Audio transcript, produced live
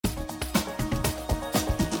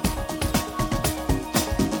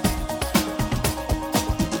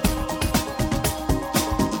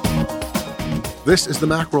This is the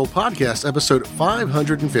Macworld Podcast, episode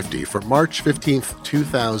 550 for March 15th,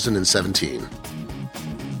 2017.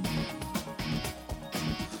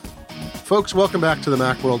 Folks, welcome back to the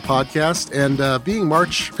Macworld Podcast, and being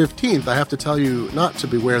March 15th, I have to tell you not to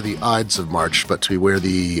beware the Ides of March, but to beware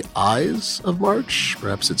the eyes of March.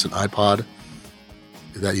 Perhaps it's an iPod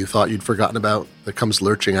that you thought you'd forgotten about that comes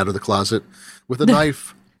lurching out of the closet with a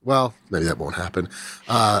knife. Well, maybe that won't happen.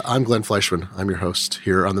 I'm Glenn Fleischman. I'm your host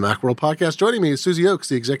here on the Macworld Podcast. Joining me is Susie Oakes,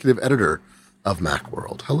 the executive editor of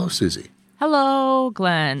Macworld. Hello, Susie. Hello,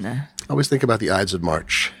 Glenn. I always think about the Ides of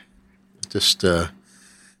March. It just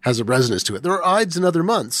has a resonance to it. There are Ides in other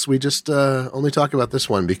months. We just only talk about this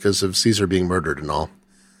one because of Caesar being murdered and all.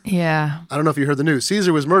 Yeah. I don't know if you heard the news.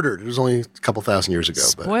 Caesar was murdered. It was only a couple thousand years ago.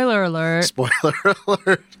 Spoiler alert. Spoiler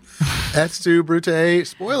alert. Et tu, Brute.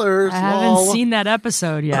 Spoilers. I haven't seen that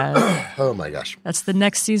episode yet. Oh, my gosh. That's the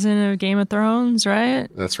next season of Game of Thrones, right?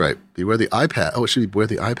 That's right. Beware the iPad. Oh, it should be beware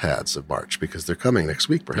the iPads of March because they're coming next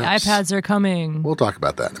week, perhaps. The iPads are coming. We'll talk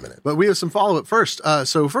about that in a minute. But we have some follow-up first.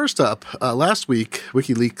 So first up, last week,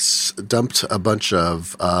 WikiLeaks dumped a bunch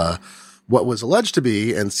of what was alleged to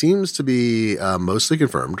be and seems to be mostly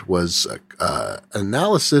confirmed was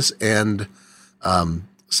analysis and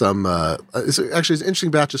it's an interesting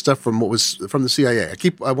batch of stuff from what was from the CIA. I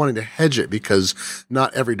keep wanting to hedge it because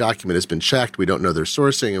not every document has been checked. We don't know their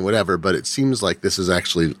sourcing and whatever, but it seems like this is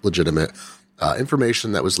actually legitimate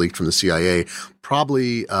information that was leaked from the CIA,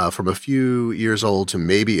 probably from a few years old to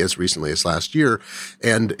maybe as recently as last year.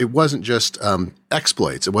 And it wasn't just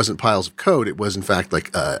exploits. It wasn't piles of code. It was, in fact, like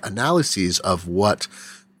analyses of what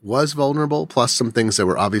was vulnerable, plus some things that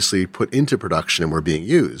were obviously put into production and were being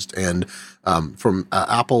used. And from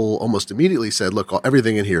Apple almost immediately said, look,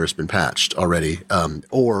 everything in here has been patched already,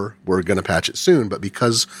 or we're going to patch it soon. But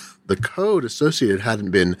because the code associated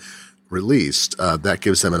hadn't been released, that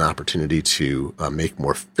gives them an opportunity to make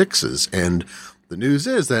more fixes. And the news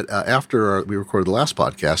is that after we recorded the last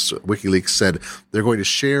podcast, WikiLeaks said they're going to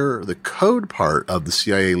share the code part of the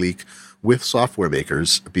CIA leak with software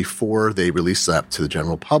makers before they release that to the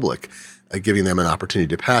general public, giving them an opportunity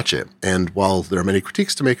to patch it. And while there are many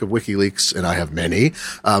critiques to make of WikiLeaks, and I have many,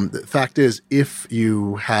 the fact is if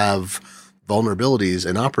you have vulnerabilities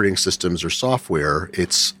in operating systems or software,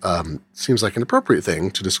 it's seems like an appropriate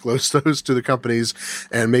thing to disclose those to the companies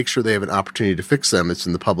and make sure they have an opportunity to fix them. It's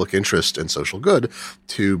in the public interest and social good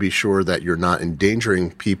to be sure that you're not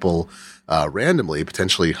endangering people randomly,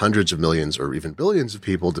 potentially hundreds of millions or even billions of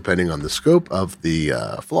people, depending on the scope of the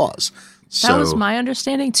flaws. That was my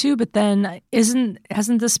understanding too, but then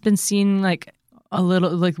hasn't this been seen like a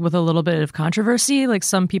little like with a little bit of controversy? Like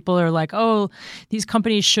some people are like, oh, these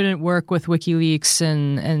companies shouldn't work with WikiLeaks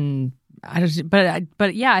and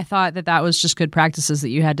but yeah, I thought that was just good practices that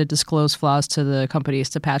you had to disclose flaws to the companies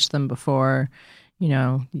to patch them before,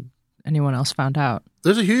 anyone else found out.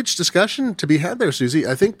 There's a huge discussion to be had there, Susie.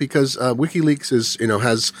 I think because WikiLeaks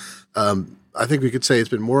has I think we could say it's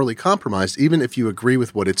been morally compromised, even if you agree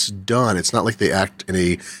with what it's done. It's not like they act in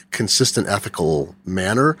a consistent ethical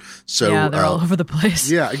manner. So yeah, they're all over the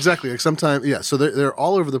place. Yeah, exactly. Like sometimes, yeah. So they're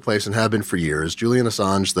all over the place and have been for years. Julian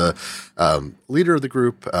Assange, the leader of the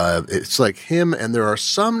group, it's like him, and there are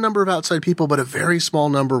some number of outside people, but a very small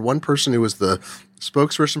number. One person who was the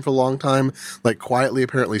spokesperson for a long time, like quietly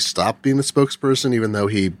apparently stopped being the spokesperson, even though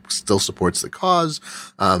he still supports the cause.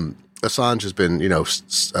 Assange has been,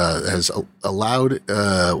 has allowed,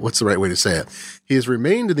 what's the right way to say it? He has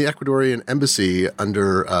remained in the Ecuadorian embassy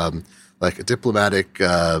under like a diplomatic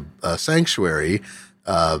sanctuary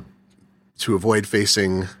to avoid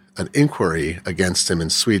facing an inquiry against him in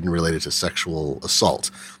Sweden related to sexual assault.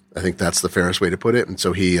 I think that's the fairest way to put it. And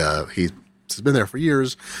so he's been there for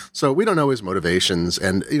years. So we don't know his motivations.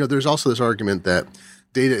 And, there's also this argument that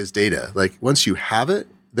data is data. Like once you have it,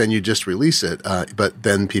 then you just release it, but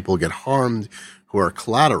then people get harmed who are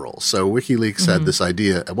collateral. So WikiLeaks had this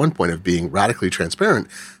idea at one point of being radically transparent,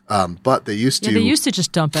 but they used to... Yeah, they used to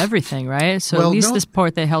just dump everything, right? So at least this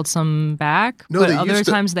part they held some back, but other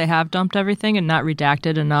times they have dumped everything and not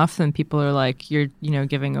redacted enough, and people are like, you're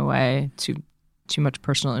giving away too much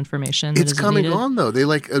personal information. It's coming on, though. They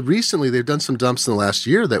recently they've done some dumps in the last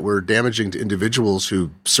year that were damaging to individuals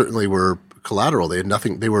who certainly were collateral. They had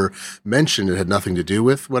nothing. They were mentioned. It had nothing to do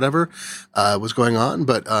with whatever was going on.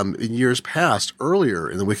 But in years past, earlier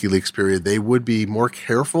in the WikiLeaks period, they would be more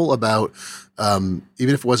careful about even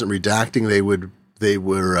if it wasn't redacting. They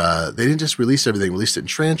didn't just release everything. They released it in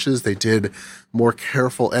tranches. They did more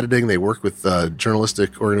careful editing. They worked with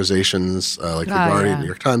journalistic organizations like The Guardian, New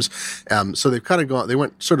York Times. So they've kind of they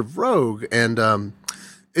went sort of rogue and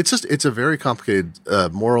it's a very complicated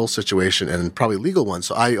moral situation and probably legal one.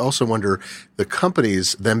 So I also wonder the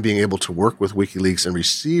companies, them being able to work with WikiLeaks and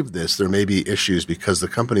receive this, there may be issues because the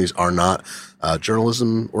companies are not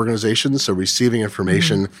journalism organizations. So receiving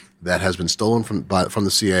information that has been stolen from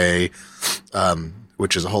the CIA,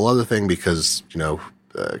 which is a whole other thing because, the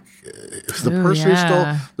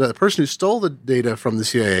person who stole the data from the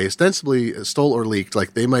CIA ostensibly stole or leaked,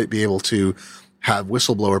 like they might be able to have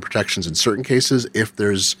whistleblower protections in certain cases if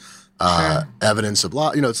there's evidence of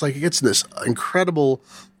law. It's like it gets in this incredible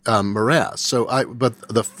morass. But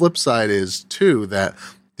the flip side is too that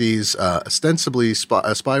these ostensibly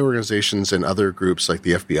spy organizations and other groups like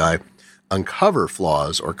the FBI uncover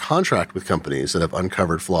flaws or contract with companies that have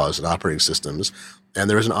uncovered flaws in operating systems. And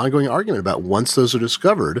there is an ongoing argument about once those are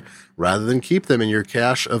discovered, rather than keep them in your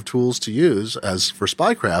cache of tools to use as for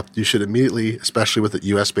spycraft, you should immediately, especially with the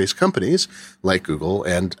US-based companies like Google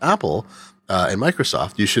and Apple and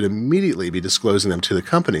Microsoft, you should immediately be disclosing them to the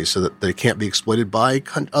companies so that they can't be exploited by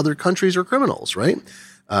other countries or criminals, right?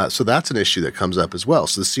 So that's an issue that comes up as well.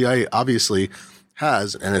 So the CIA obviously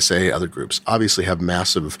has, NSA, other groups obviously have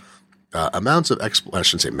massive amounts of exploits. I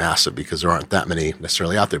shouldn't say massive because there aren't that many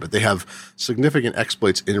necessarily out there, but they have significant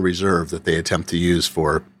exploits in reserve that they attempt to use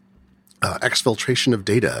for exfiltration of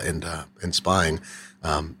data and spying.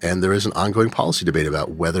 And there is an ongoing policy debate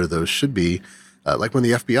about whether those should be like when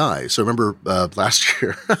the FBI. So remember last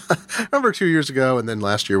year, remember 2 years ago, and then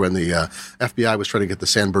last year when the FBI was trying to get the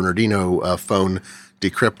San Bernardino phone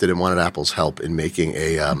decrypted and wanted Apple's help in making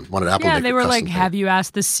wanted Apple. Yeah, to make they were like, thing. "Have you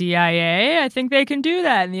asked the CIA? I think they can do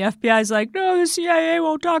that." And the FBI's like, "No, the CIA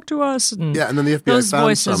won't talk to us." And and then the FBI those found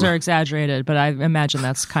voices are exaggerated, but I imagine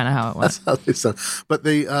that's kind of how it went. That's how they sound. But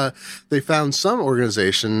they found some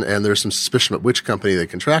organization, and there's some suspicion of which company they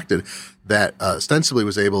contracted that ostensibly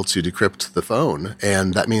was able to decrypt the phone,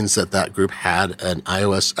 and that means that group had an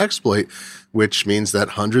iOS exploit, which means that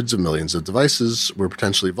hundreds of millions of devices were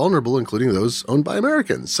potentially vulnerable, including those owned by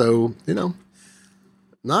Americans. So,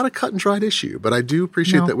 not a cut and dried issue, but I do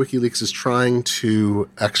appreciate that WikiLeaks is trying to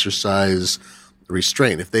exercise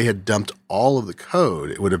restraint. If they had dumped all of the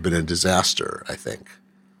code, it would have been a disaster, I think.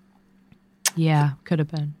 Yeah, could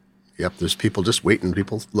have been. Yep, there's people just waiting,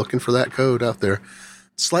 people looking for that code out there.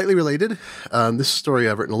 Slightly related, this story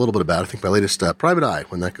I've written a little bit about. I think my latest Private Eye,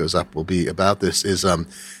 when that goes up, will be about this. Is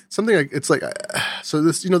something it's like so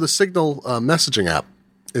this the Signal messaging app.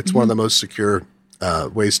 It's one of the most secure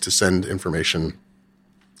ways to send information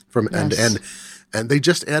from end to end. And they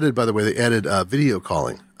just added, by the way, video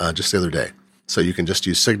calling just the other day. So you can just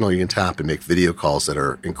use Signal, you can tap and make video calls that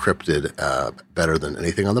are encrypted better than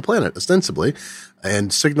anything on the planet, ostensibly.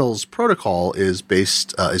 And Signal's protocol is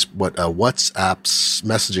based, is what WhatsApp's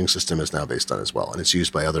messaging system is now based on as well. And it's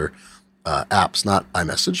used by other apps, not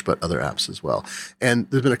iMessage, but other apps as well. And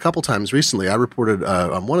there's been a couple times recently, I reported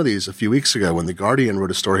on one of these a few weeks ago when The Guardian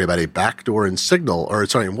wrote a story about a backdoor in Signal, in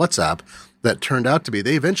WhatsApp, that turned out to be,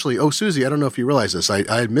 they eventually, Susie, I don't know if you realize this, I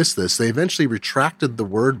had missed this, they eventually retracted the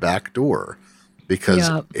word backdoor because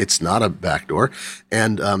it's not a backdoor.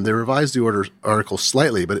 And they revised the article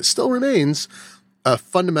slightly, but it still remains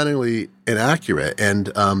fundamentally inaccurate.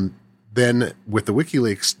 And then with the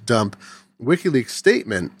WikiLeaks dump, WikiLeaks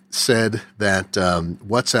statement said that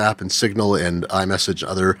WhatsApp and Signal and iMessage,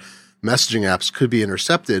 other messaging apps could be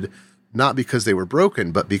intercepted, not because they were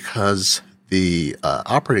broken, but because the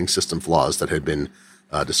operating system flaws that had been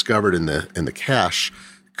discovered in the cache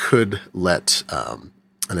could let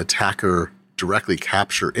an attacker directly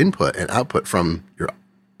capture input and output from your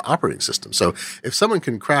operating system. So if someone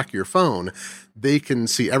can crack your phone, they can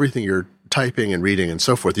see everything you're typing and reading and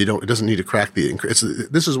so forth. It doesn't need to crack this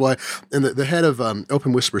is why, and the head of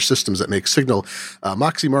Open Whisper Systems that makes Signal,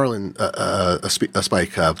 Moxie Marlin, a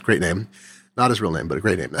Spike, great name, not his real name, but a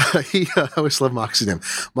great name. I always love Moxie's name.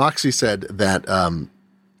 Moxie said that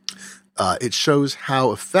it shows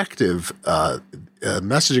how effective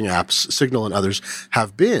messaging apps, Signal and others,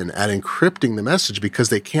 have been at encrypting the message because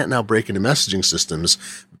they can't now break into messaging systems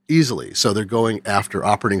easily. So they're going after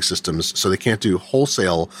operating systems. So they can't do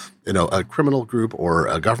wholesale, a criminal group or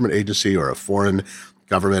a government agency or a foreign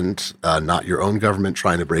government, not your own government,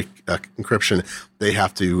 trying to break encryption. They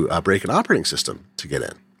have to break an operating system to get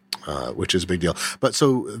in, which is a big deal. But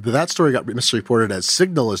so that story got misreported as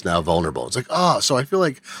Signal is now vulnerable. It's like, so I feel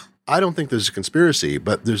like I don't think there's a conspiracy,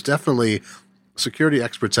 but there's definitely security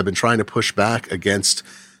experts have been trying to push back against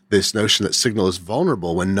this notion that Signal is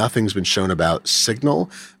vulnerable when nothing's been shown about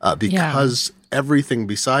Signal, because everything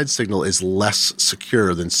besides Signal is less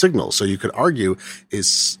secure than Signal. So you could argue,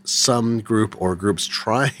 is some group or groups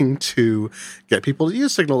trying to get people to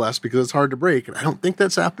use Signal less because it's hard to break? And I don't think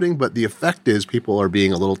that's happening, but the effect is people are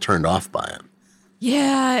being a little turned off by it.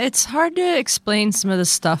 Yeah, it's hard to explain some of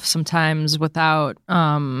this stuff sometimes without,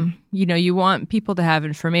 you want people to have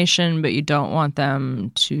information, but you don't want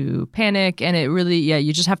them to panic. And it really,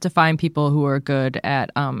 you just have to find people who are good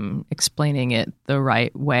at explaining it the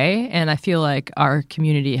right way. And I feel like our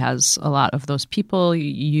community has a lot of those people,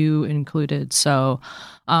 you included. So,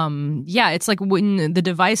 it's like when the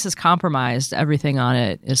device is compromised, everything on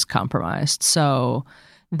it is compromised. So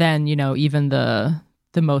then, even the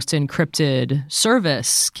most encrypted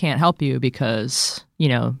service can't help you because,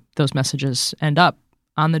 those messages end up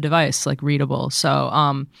on the device, like readable.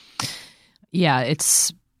 So,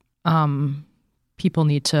 it's, people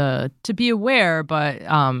need to be aware, but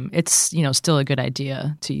it's, still a good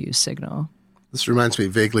idea to use Signal. This reminds me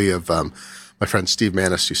vaguely of my friend Steve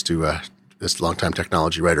Manis used to, this longtime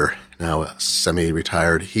technology writer, now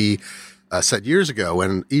semi-retired. He said years ago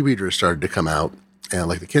when e-readers started to come out, and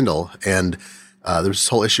like the Kindle, and there's this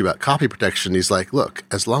whole issue about copy protection. He's like, look,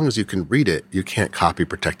 as long as you can read it, you can't copy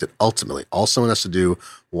protect it ultimately. All someone has to do,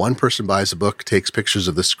 one person buys a book, takes pictures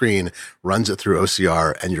of the screen, runs it through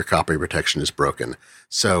OCR, and your copy protection is broken.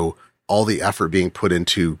 So all the effort being put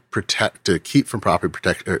into keep from copy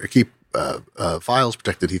protect, or keep files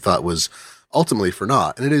protected, he thought was ultimately for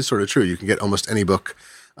naught. And it is sort of true. You can get almost any book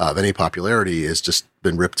of any popularity is just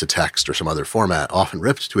been ripped to text or some other format, often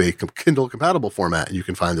ripped to a Kindle compatible format, and you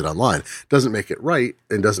can find it online. Doesn't make it right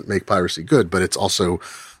and doesn't make piracy good, but it's also,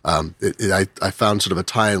 I found sort of a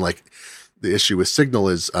tie in, like the issue with Signal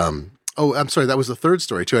is, I'm sorry, that was the third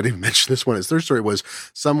story too. I didn't even mention this one. His third story was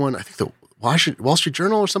someone, I think the Wall Street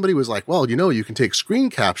Journal or somebody was like, well, you can take screen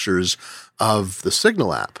captures of the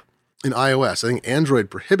Signal app in iOS. I think Android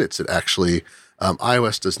prohibits it actually.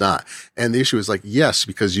 iOS does not. And the issue is like, yes,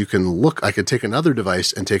 because I could take another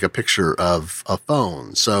device and take a picture of a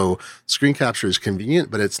phone. So screen capture is convenient,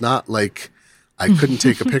 but it's not like I couldn't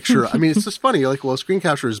take a picture. I mean, it's just funny. You're like, well, screen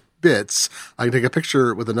capture is bits. I can take a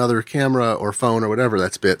picture with another camera or phone or whatever.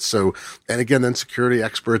 That's bits. So, and again, then security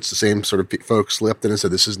experts, the same sort of folks slipped in and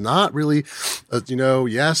said, this is not really,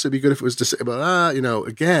 yes, it'd be good if it was disabled, but,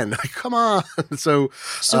 again, come on. So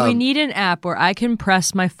we need an app where I can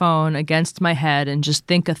press my phone against my head and just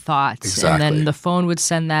think a thought. Exactly. And then the phone would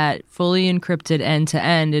send that fully encrypted end to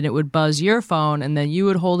end, and it would buzz your phone, and then you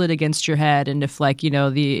would hold it against your head. And if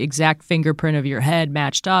the exact fingerprint of your head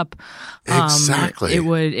matched up, exactly,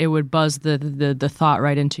 it would buzz the thought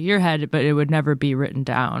right into your head, but it would never be written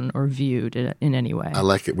down or viewed in any way. I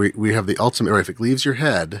like it. We have the ultimate, right? If it leaves your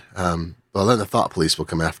head, then the thought police will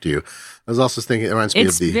come after you. I was also thinking, it reminds me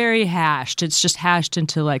of the... It's very hashed. It's just hashed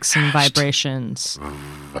into like some vibrations.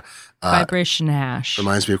 Vibration hash.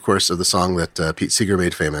 Reminds me, of course, of the song that Pete Seeger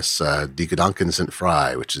made famous, Die Gedanken sind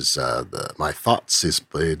frei, which is my thoughts is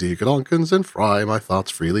Die Gedanken sind frei, my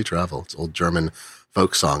thoughts freely travel. It's an old German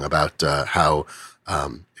folk song about how...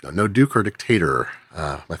 no duke or dictator.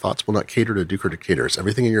 My thoughts will not cater to duke or dictators.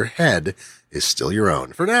 Everything in your head is still your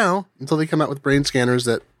own. For now, until they come out with brain scanners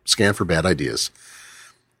that scan for bad ideas.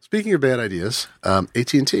 Speaking of bad ideas,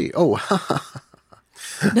 AT&T. We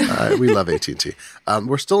love AT&T.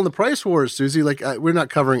 We're still in the price wars, Susie. We're not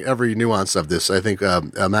covering every nuance of this. I think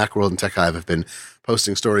Macworld and Tech Hive have been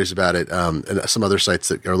posting stories about it, and some other sites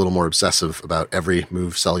that are a little more obsessive about every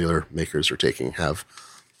move cellular makers are taking have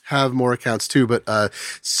more accounts too. But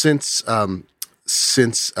since who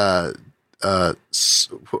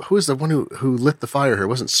was the one who lit the fire here? It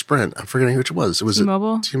wasn't Sprint. I'm forgetting which it was. It was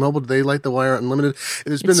T-Mobile. T-Mobile. Did they light the wire unlimited?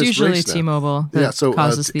 There's been it's this usually race now. T-Mobile. That so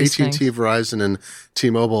causes these AT&T, things. Verizon, and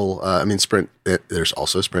T-Mobile. Sprint. There's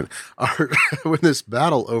also Sprint. Are in this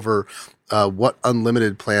battle over what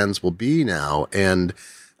unlimited plans will be now, and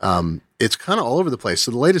it's kind of all over the place.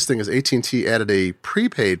 So the latest thing is AT&T added a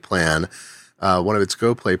prepaid plan. One of its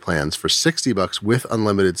GoPlay plans for $60 with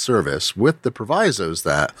unlimited service, with the provisos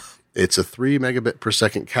that it's a 3 megabit per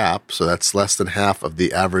second cap, so that's less than half of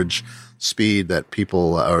the average speed that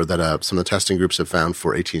people or that some of the testing groups have found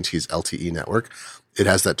for AT&T's LTE network. It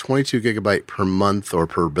has that 22 gigabyte per month or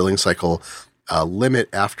per billing cycle limit,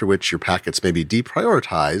 after which your packets may be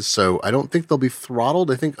deprioritized. So I don't think they'll be throttled.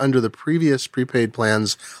 I think under the previous prepaid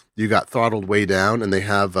plans, you got throttled way down, and they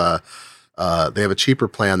have a cheaper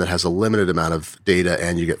plan that has a limited amount of data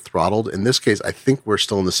and you get throttled. In this case, I think we're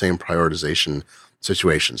still in the same prioritization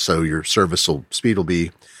situation. So your speed will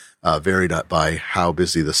be varied by how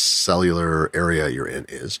busy the cellular area you're in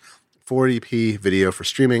is. 480p video for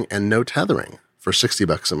streaming, and no tethering for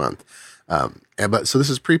 $60 a month. But so this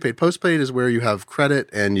is prepaid. Postpaid is where you have credit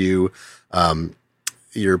and you're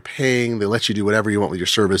paying. They let you do whatever you want with your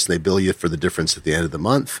service, and they bill you for the difference at the end of the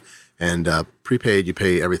month. And prepaid, you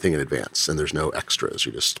pay everything in advance, and there's no extras.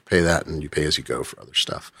 You just pay that, and you pay as you go for other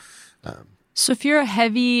stuff. So if you're a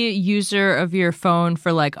heavy user of your phone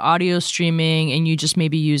for like audio streaming and you just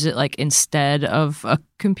maybe use it like instead of a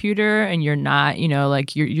computer and you're not,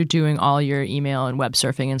 like you're doing all your email and web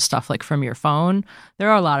surfing and stuff like from your phone, there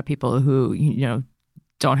are a lot of people who,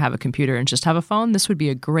 don't have a computer and just have a phone. This would be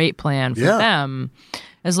a great plan for them,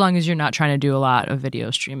 as long as you're not trying to do a lot of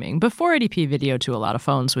video streaming. But 480p video to a lot of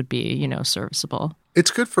phones would be, serviceable.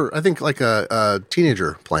 It's good for, I think, like a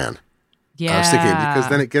teenager plan. Yeah. I was thinking, because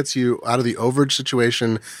then it gets you out of the overage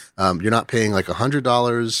situation. You're not paying like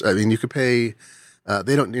 $100. I mean, you could pay.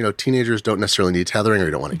 They don't, teenagers don't necessarily need tethering, or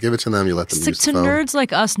you don't want to give it to them. You let them use the phone. To nerds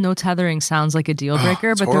like us, no tethering sounds like a deal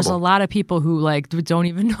breaker, but there's a lot of people who like don't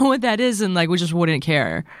even know what that is, and like we just wouldn't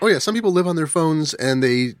care. Oh yeah, some people live on their phones and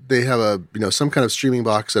they have a some kind of streaming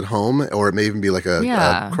box at home, or it may even be like a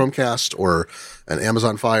Chromecast or an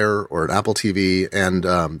Amazon Fire or an Apple TV, and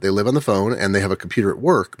they live on the phone and they have a computer at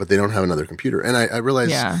work, but they don't have another computer. And I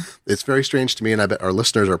realize it's very strange to me, and I bet our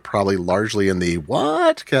listeners are probably largely in the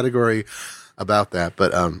what category about that,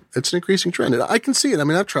 but it's an increasing trend, and I can see it. I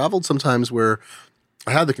mean, I've traveled sometimes where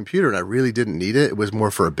I had the computer and I really didn't need it. It was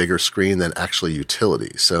more for a bigger screen than actually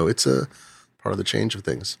utility. So it's a part of the change of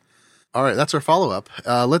things. All right, that's our follow-up.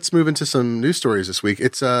 Let's move into some news stories this week.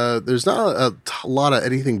 It's there's not a lot of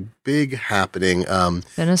anything big happening.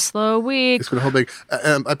 Been a slow week. It's been a whole big.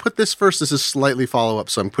 I put this first. This is slightly follow-up,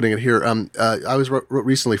 so I'm putting it here. I wrote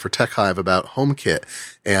recently for Tech Hive about HomeKit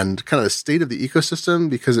and kind of the state of the ecosystem,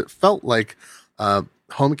 because it felt like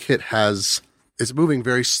HomeKit is moving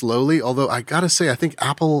very slowly. Although I gotta say, I think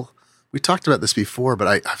Apple. We talked about this before,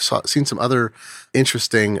 but I've seen some other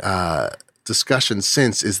interesting discussion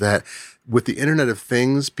since, is that with the Internet of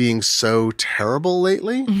Things being so terrible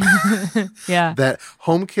lately, that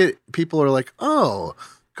HomeKit people are like, oh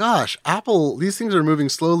gosh, Apple, these things are moving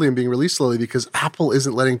slowly and being released slowly because Apple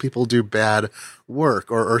isn't letting people do bad work,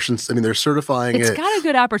 they're certifying it. It's got a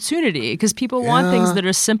good opportunity because people want things that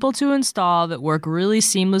are simple to install, that work really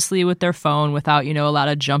seamlessly with their phone without, a lot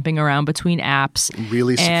of jumping around between apps.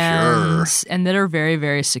 Really secure. And that are very,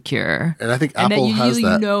 very secure. And I think Apple has that.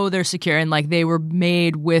 You know they're secure, and like they were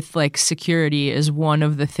made with like security as one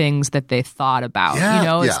of the things that they thought about.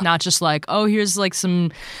 It's not just like, oh, here's like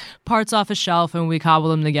some parts off a shelf and we cobble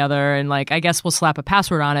them together and like I guess we'll slap a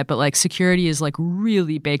password on it, but like security is like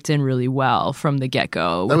really baked in really well from the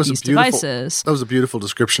get-go with these devices. That was a beautiful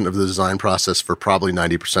description of the design process for probably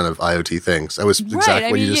 90% of IoT things. That was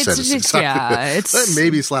exactly what you just said. It's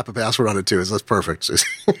maybe slap a password on it too. That's perfect.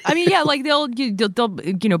 I mean, like they'll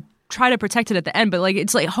try to protect it at the end, but like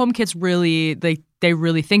it's like HomeKit's really they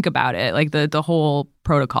really think about it. Like the whole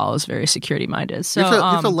protocol is very security minded. So you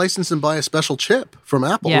have to license and buy a special chip from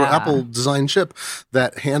Apple, or Apple design chip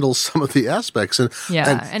that handles some of the aspects. And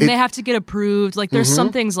they have to get approved. Like there's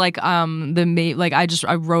some things like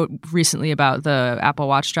I wrote recently about the Apple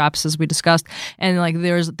Watch straps, as we discussed, and like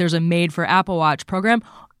there's a made for Apple Watch program.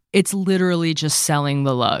 It's literally just selling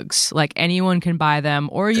the lugs. Like anyone can buy them,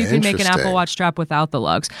 or you can make an Apple Watch strap without the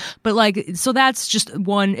lugs. But like, so that's just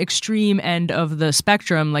one extreme end of the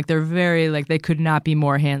spectrum. Like they're very, like they could not be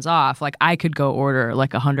more hands off. Like I could go order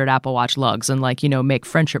like 100 Apple Watch lugs and like, make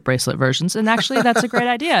friendship bracelet versions. And actually that's a great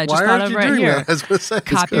idea. I just thought of right here. That? I was gonna say,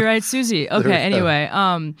 copyright Susie. Okay. Anyway,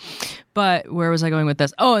 but where was I going with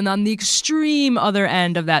this? Oh, and on the extreme other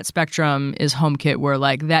end of that spectrum is HomeKit, where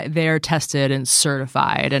like that they're tested and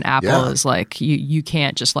certified, and Apple is like you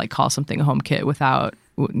can't just like call something a HomeKit without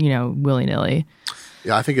willy nilly.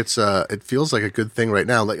 Yeah, I think it's it feels like a good thing right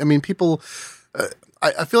now. Like I mean, people.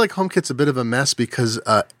 I feel like HomeKit's a bit of a mess because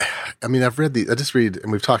I've read I just read,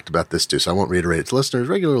 and we've talked about this too, so I won't reiterate it to listeners.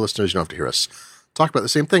 Regular listeners, you don't have to hear us talk about the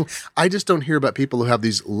same thing. I just don't hear about people who have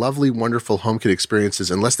these lovely, wonderful HomeKit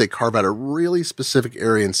experiences unless they carve out a really specific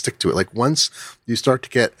area and stick to it. Like once you start to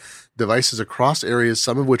get devices across areas,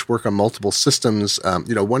 some of which work on multiple systems.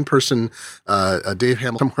 One person, Dave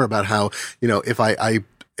Hamilton, somewhere about how, if I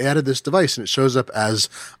added this device and it shows up as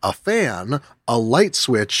a fan, a light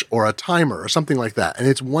switch, or a timer or something like that. And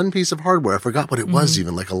it's one piece of hardware. I forgot what it was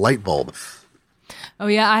even, like a light bulb. Oh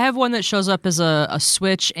yeah, I have one that shows up as a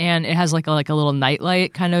switch, and it has like a little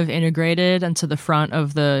nightlight kind of integrated into the front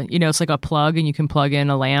of the, it's like a plug, and you can plug in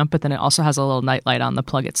a lamp, but then it also has a little nightlight on the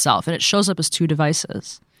plug itself, and it shows up as two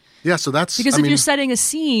devices. Yeah, so that's because if you're setting a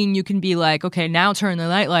scene, you can be like, okay, now turn the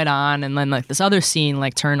light on, and then like this other scene,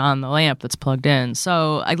 like turn on the lamp that's plugged in.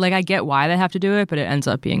 So I get why they have to do it, but it ends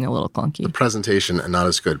up being a little clunky. The presentation and not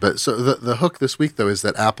as good. But so the hook this week though is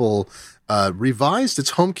that Apple revised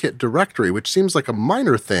its HomeKit directory, which seems like a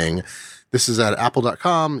minor thing. This is at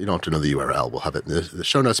apple.com. You don't have to know the URL. We'll have it in the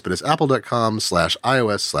show notes, but it's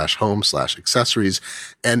apple.com/iOS/home/accessories.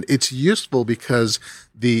 And it's useful because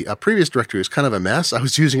the previous directory was kind of a mess. I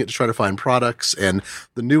was using it to try to find products, and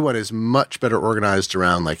the new one is much better organized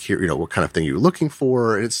around like here, what kind of thing you're looking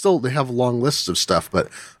for. And it's still, they have long lists of stuff, but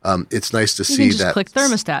it's nice to see you can just that. Click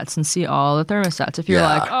thermostats and see all the thermostats. If you're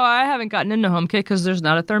like, oh, I haven't gotten into HomeKit because there's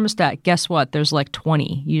not a thermostat. Guess what? There's like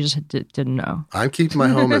 20. You just didn't know. I'm keeping my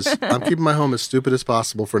home as stupid as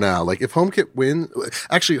possible for now. Like if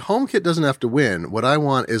actually HomeKit doesn't have to win. What I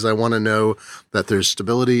want to know that there's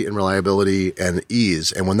stability and reliability and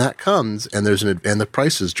ease. And when that comes and and the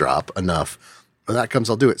prices drop enough, when that comes,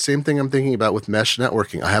 I'll do it. Same thing I'm thinking about with mesh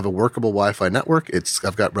networking. I have a workable Wi-Fi network.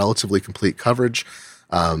 I've got relatively complete coverage.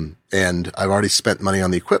 And I've already spent money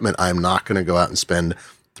on the equipment. I'm not going to go out and spend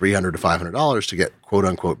 $300 to $500 to get quote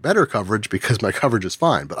unquote better coverage because my coverage is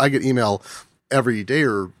fine. But I get email every day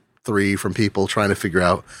or 3 from people trying to figure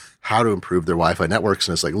out how to improve their Wi-Fi networks.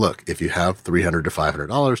 And it's like, look, if you have $300 to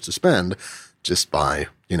 $500 to spend, just buy,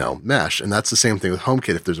 mesh. And that's the same thing with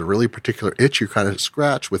HomeKit. If there's a really particular itch you kind of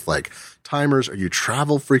scratch with like timers, or you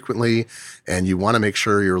travel frequently and you want to make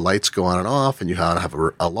sure your lights go on and off, and you have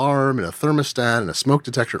an alarm and a thermostat and a smoke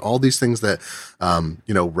detector, and all these things that,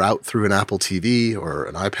 route through an Apple TV or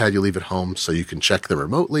an iPad you leave at home so you can check them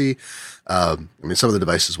remotely. Some of the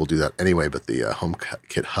devices will do that anyway, but the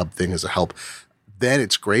HomeKit hub thing is a help. Then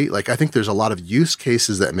it's great. Like, I think there's a lot of use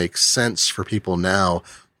cases that make sense for people now,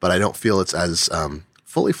 but I don't feel it's as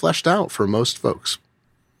fully fleshed out for most folks.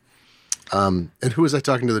 And who was I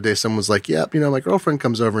talking to the other day? Someone was like, yep, my girlfriend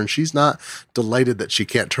comes over and she's not delighted that she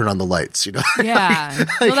can't turn on the lights, Yeah.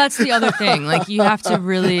 Well, that's the other thing. Like, you have to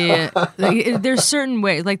really, there's certain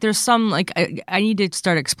ways, like there's some, like I need to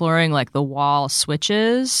start exploring like the wall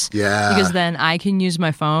switches. Yeah. Because then I can use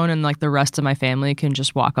my phone and like the rest of my family can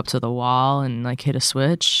just walk up to the wall and like hit a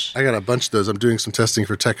switch. I got a bunch of those. I'm doing some testing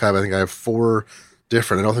for Tech Hive. I think I have 4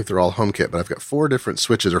 different, I don't think they're all HomeKit, but I've got 4 different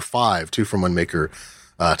switches, or 5, 2 from one maker,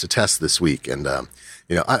 to test this week. And,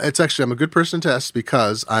 it's actually, I'm a good person to test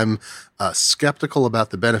because I'm skeptical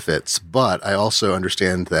about the benefits, but I also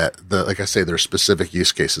understand that like I say, there are specific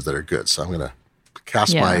use cases that are good. So I'm going to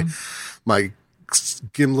cast my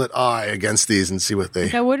gimlet eye against these and see what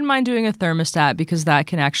they... I wouldn't mind doing a thermostat because that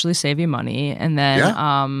can actually save you money. And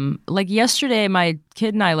then, like yesterday, my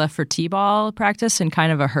kid and I left for t-ball practice in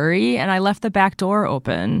kind of a hurry, and I left the back door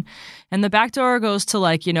open. And the back door goes to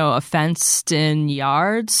like, a fenced-in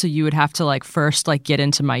yard. So you would have to like first like get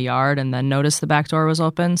into my yard and then notice the back door was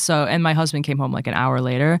open. So, and my husband came home like an hour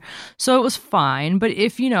later. So it was fine. But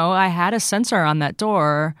if, I had a sensor on that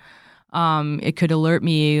door... it could alert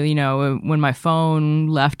me, when my phone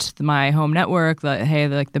left my home network that, hey,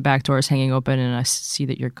 like the back door is hanging open and I see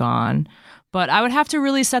that you're gone. But I would have to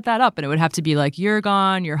really set that up, and it would have to be like, you're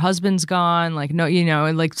gone, your husband's gone, like, no,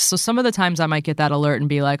 and like, so some of the times I might get that alert and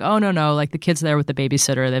be like, oh, no, like the kid's there with the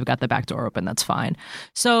babysitter, they've got the back door open, that's fine.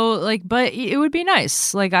 So like, but it would be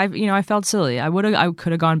nice. Like I felt silly. I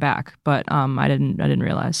could have gone back, but I didn't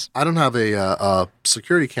realize. I don't have a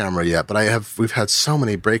security camera yet, but we've had so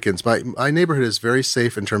many break-ins. My neighborhood is very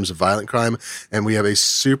safe in terms of violent crime, and we have a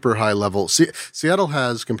super high level. Seattle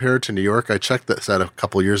has, compared to New York, I checked this out a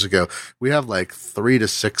couple years ago, we have like 3 to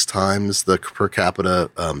 6 times the per capita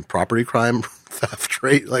property crime theft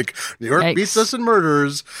rate. Like, New York beats us in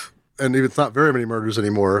murders, and it's not very many murders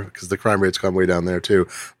anymore because the crime rate's gone way down there too.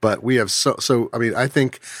 But we have I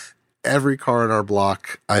think every car in our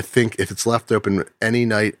block, I think if it's left open any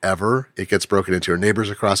night ever, it gets broken into. Our neighbors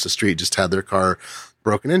across the street just had their car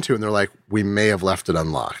broken into, and they're like, we may have left it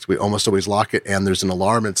unlocked. We almost always lock it, and there's an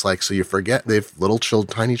alarm. It's like, so you forget, they have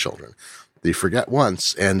tiny children. They forget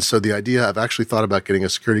once. And so the idea, I've actually thought about getting a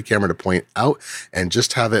security camera to point out and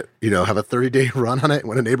just have it, have a 30-day run on it.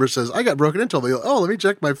 When a neighbor says, I got broken into, I'll be like, let me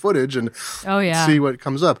check my footage and see what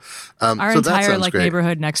comes up. Our entire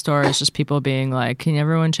neighborhood next door is just people being like, can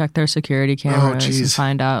everyone check their security cameras and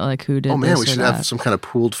find out like who did this? Oh man, we should have some kind of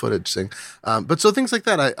pooled footage thing. But so things like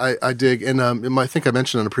that I dig. And I think I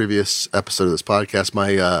mentioned on a previous episode of this podcast,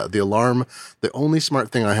 the alarm, the only smart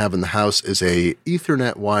thing I have in the house is a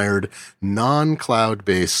Ethernet wired non-cloud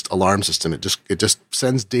based alarm system. It just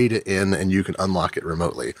sends data in and you can unlock it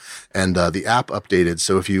remotely. And the app updated,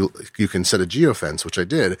 so if you can set a geofence, which I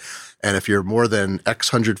did, and if you're more than X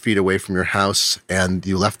hundred feet away from your house and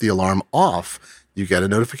you left the alarm off, you get a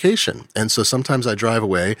notification. And so sometimes I drive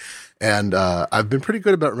away, and I've been pretty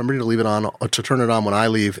good about remembering to leave it on, to turn it on when I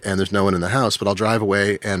leave and there's no one in the house, but I'll drive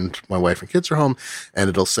away and my wife and kids are home, and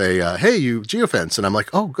it'll say, hey, you geofence. And I'm like,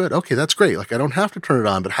 oh, good. Okay, that's great. Like, I don't have to turn it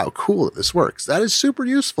on, but how cool that this works. That is super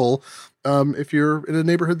useful if you're in a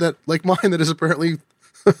neighborhood that, like mine, that is apparently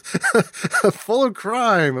full of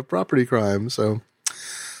crime, of property crime. So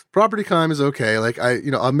property crime is okay. Like,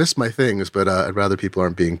 I'll miss my things, but I'd rather people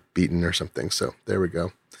aren't being beaten or something. So there we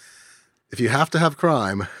go. If you have to have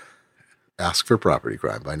crime, ask for property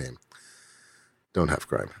crime by name. Don't have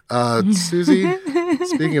crime. Susie,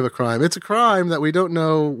 speaking of a crime, it's a crime that we don't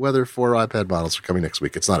know whether 4 iPad models are coming next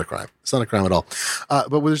week. It's not a crime. It's not a crime at all.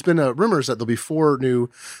 But there's been rumors that there'll be 4 new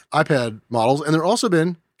iPad models, and there have also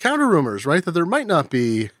been counter rumors, right, that there might not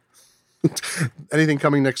be anything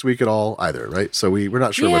coming next week at all either, right? So we're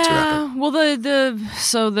not sure what's going to happen. Well,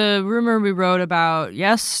 the rumor we wrote about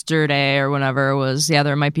yesterday or whenever was,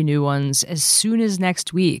 there might be new ones as soon as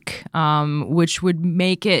next week, which would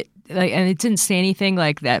make it, like, and it didn't say anything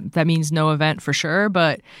like that. That means no event for sure,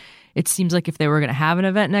 but it seems like if they were going to have an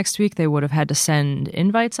event next week, they would have had to send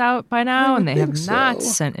invites out by now, and they have not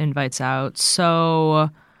sent invites out. So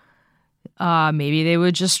maybe they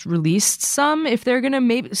would just release some if they're going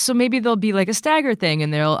to maybe there'll be like a staggered thing,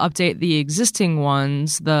 and they'll update the existing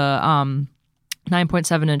ones, the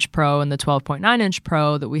 9.7-inch Pro and the 12.9-inch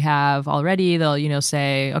Pro that we have already. They'll,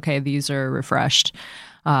 say, okay, these are refreshed.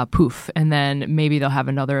 Poof. And then maybe they'll have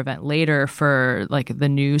another event later for like the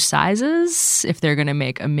new sizes, if they're going to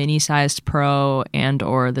make a mini sized Pro and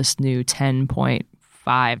or this new 10.5,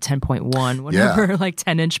 10.1, whatever, like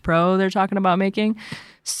 10-inch Pro they're talking about making.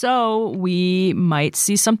 So we might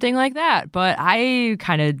see something like that. But I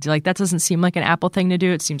kind of like, that doesn't seem like an Apple thing to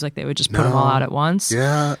do. It seems like they would just put them all out at once.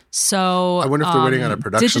 Yeah. So I wonder if they're waiting on a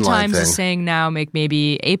production line thing. Digitimes is saying now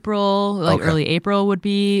maybe April, early April would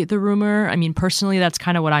be the rumor. I mean, personally, that's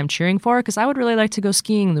kind of what I'm cheering for, because I would really like to go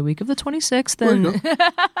skiing the week of the 26th. And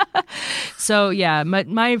so yeah,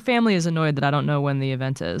 my family is annoyed that I don't know when the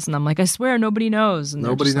event is. And I'm like, I swear nobody knows. And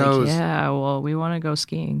nobody knows. Like, yeah, well, we want to go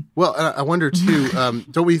skiing. Well, I wonder too,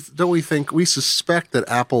 don't we think, we suspect that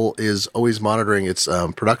Apple is always monitoring its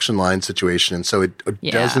production line situation, and so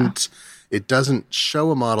it doesn't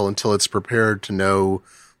show a model until it's prepared to know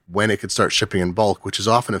when it could start shipping in bulk, which is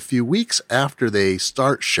often a few weeks after they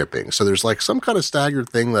start shipping. So there's like some kind of staggered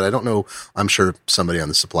thing that I don't know. I'm sure somebody on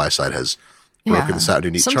the supply side has broken this out in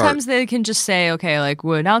a neat chart. Sometimes they can just say, okay, like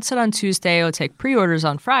we'll announce it on Tuesday, we'll take pre-orders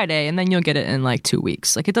on Friday, and then you'll get it in like 2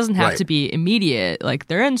 weeks. Like it doesn't have to be immediate. Like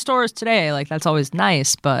they're in stores today. Like that's always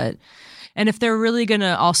nice. And if they're really going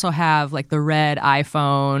to also have like the red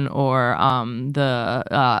iPhone or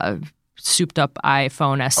the souped up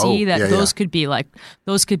iPhone SE, those could be like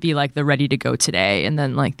the ready to go today, and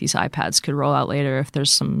then like these iPads could roll out later if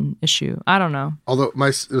there's some issue. I don't know. Although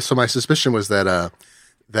my suspicion was that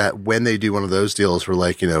when they do one of those deals where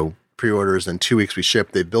like, pre-orders and 2 weeks we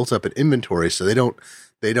ship, they built up an inventory, so they don't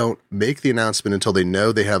make the announcement until they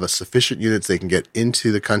know they have a sufficient units they can get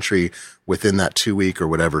into the country within that 2 week or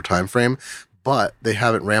whatever time frame. But they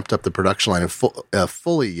haven't ramped up the production line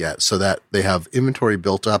fully yet, so that they have inventory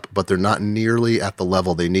built up, but they're not nearly at the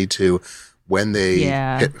level they need to when they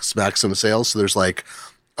hit maximum sales. So there's like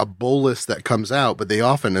a bolus that comes out, but they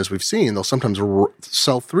often, as we've seen, they'll sometimes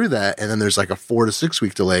sell through that, and then there's like a 4 to 6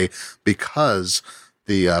 week delay because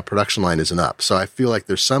the production line isn't up. So I feel like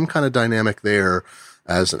there's some kind of dynamic there.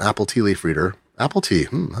 As an Apple tea leaf reader, Apple tea,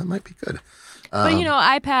 that might be good. But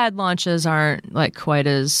iPad launches aren't like quite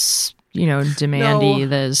as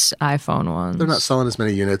demandy as iPhone ones. They're not selling as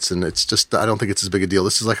many units, and it's just, I don't think it's as big a deal.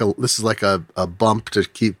 This is like a bump to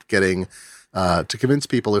keep getting to convince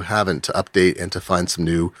people who haven't to update and to find some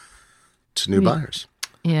new buyers.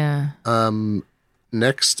 Yeah.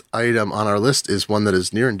 Next item on our list is one that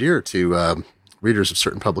is near and dear to readers of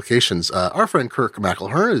certain publications. Our friend Kirk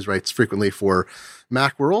McElhearn writes frequently for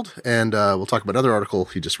Macworld, and we'll talk about another article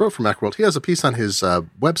he just wrote for Macworld. He has a piece on his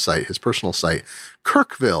website, his personal site,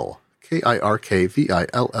 Kirkville, KIRKVILLE.com,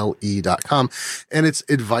 and it's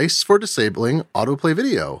advice for disabling autoplay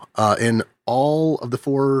video in all of the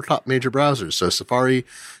 4 top major browsers. So Safari,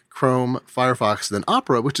 Chrome, Firefox, and then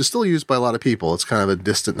Opera, which is still used by a lot of people. It's kind of a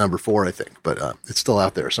distant number 4, I think, but it's still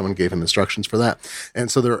out there. Someone gave him instructions for that.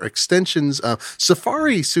 And so there are extensions.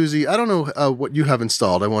 Safari, Susie, I don't know what you have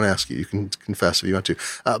installed. I won't ask you. You can confess if you want to.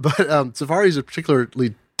 But Safari is a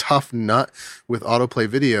particularly tough nut with autoplay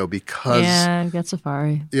video because... Yeah, get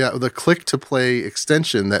Safari. Yeah, the click-to-play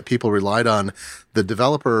extension that people relied on, the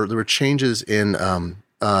developer, there were changes in...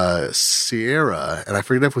 Sierra, and I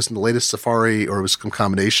forget if it was in the latest Safari or it was some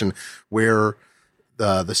combination, where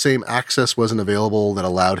the same access wasn't available that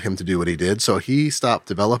allowed him to do what he did. So he stopped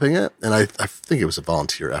developing it. And I think it was a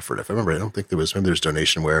volunteer effort. If I remember, I don't think maybe there's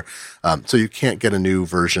donationware. So you can't get a new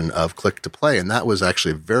version of Click to Play. And that was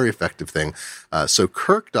actually a very effective thing. So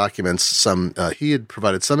Kirk documents he had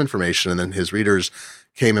provided some information, and then his readers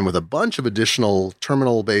came in with a bunch of additional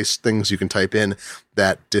terminal-based things you can type in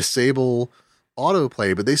that disable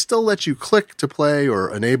autoplay, but they still let you click to play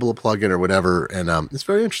or enable a plugin or whatever, and it's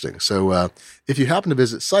very interesting. So if you happen to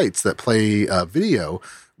visit sites that play video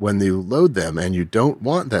when you load them and you don't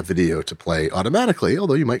want that video to play automatically,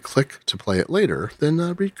 although you might click to play it later, then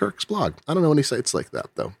read Kirk's blog. I don't know any sites like that,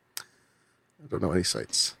 though. I don't know any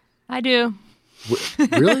sites. I do.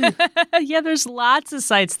 Really? Yeah, there's lots of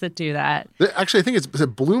sites that do that. Actually, I think it's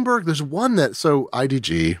Bloomberg. There's one that, so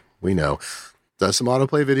IDG, we know, does some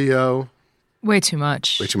autoplay video. Way too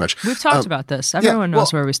much. We've talked about this. Everyone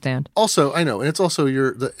knows where we stand. Also, I know, and it's also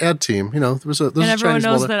the ad team. There's and everyone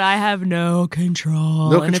knows that I have no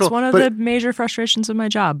control. And it's one of the major frustrations of my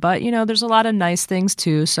job. But, there's a lot of nice things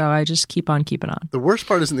too, so I just keep on keeping on. The worst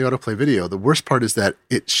part isn't the autoplay video. The worst part is that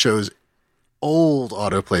it shows old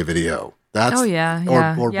autoplay video. Or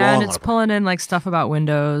and it's pulling in stuff about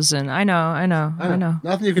Windows, and I know.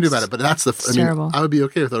 Nothing you can do about it, but that's terrible. I would be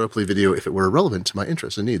okay with autoplay video if it were relevant to my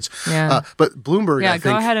interests and needs. Yeah. But Bloomberg, I think,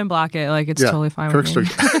 go ahead and block it. It's totally fine with me.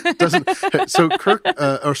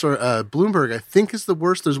 Bloomberg, I think, is the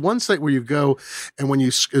worst. There's one site where you go, and when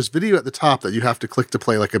there's video at the top that you have to click to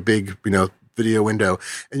play like a big, video window,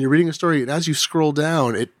 and you're reading a story, and as you scroll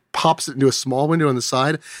down, it pops it into a small window on the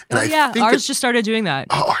side. And I think ours just started doing that.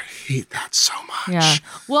 Oh, I hate that so much. Yeah.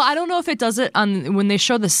 Well, I don't know if it does it when they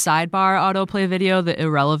show the sidebar autoplay video, the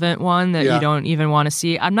irrelevant one that you don't even want to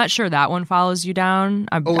see. I'm not sure that one follows you down.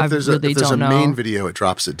 I really if there's don't know. a main video, it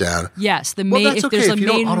drops it down. Yes, the main. If there's a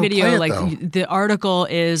main video, the article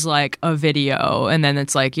is like a video, and then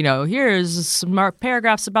it's here's some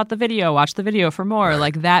paragraphs about the video. Watch the video for more.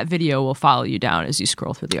 Right. That video will follow you down as you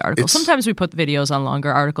scroll through the article. Sometimes we put videos on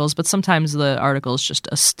longer articles, but sometimes the article is just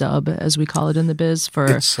a stub, as we call it in the biz,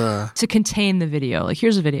 to contain the video.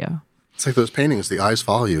 Here's a video. It's like those paintings. The eyes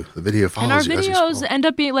follow you. The video follows you. And our videos end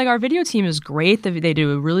up being our video team is great. They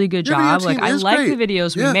do a really good job. I like the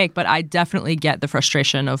videos we make, but I definitely get the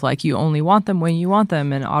frustration of you only want them when you want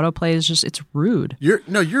them, and autoplay is just, it's rude.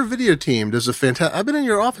 Your video team does a fantastic. I've been in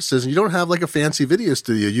your offices, and you don't have a fancy video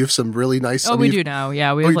studio. You have some really nice. We do now.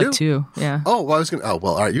 Yeah, we have two. Yeah. Oh, well,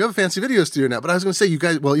 all right. You have a fancy video studio now, but I was going to say you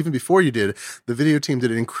guys. Well, even before you did, the video team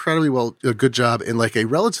did an incredibly good job in a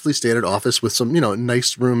relatively standard office with some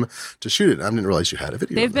nice room to shoot it. I didn't realize you had a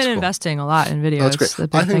video. They've been investing a lot in video. Oh, that's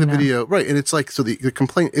great. I think the video, right, and it's so the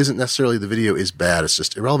complaint isn't necessarily the video is bad, it's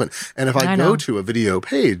just irrelevant. And if I go to a video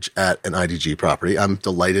page at an IDG property, I'm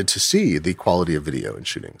delighted to see the quality of video and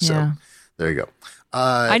shooting. So there you go.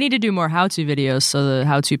 I need to do more how-to videos, so the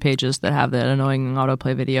how-to pages that have that annoying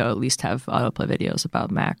autoplay video at least have autoplay videos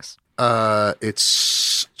about Macs.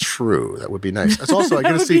 It's true. That would be nice. It's also I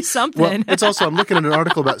got to see something. Well, it's also I'm looking at an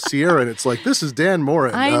article about Sierra, and it's this is Dan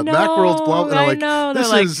Morin. I know. Macworld's blah. And I know.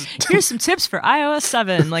 They're here's some tips for iOS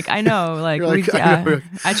 7. I know.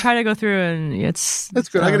 I try to go through, and that's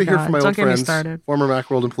good. I got to hear from my old friends, former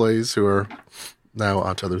Macworld employees who are now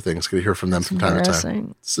onto other things. Got to hear from them from time to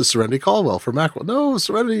time. This is Serenity Caldwell for Macworld. No,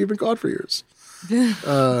 Serenity, you've been gone for years.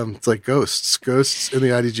 It's like ghosts in the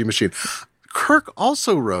IDG machine. Kirk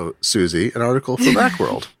also wrote, Susie, an article for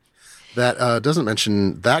Macworld that doesn't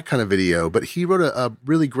mention that kind of video, but he wrote a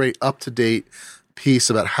really great up-to-date piece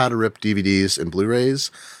about how to rip DVDs and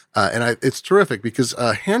Blu-rays. And it's terrific because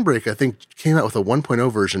Handbrake, I think, came out with a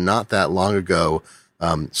 1.0 version not that long ago.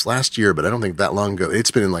 It's last year, but I don't think that long ago.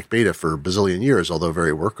 It's been in beta for a bazillion years, although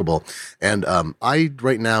very workable. And I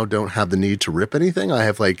right now don't have the need to rip anything. I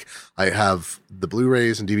have the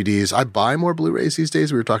Blu-rays and DVDs. I buy more Blu-rays these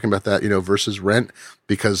days. We were talking about that, versus rent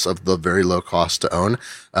because of the very low cost to own.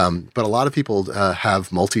 But a lot of people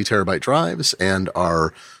have multi-terabyte drives and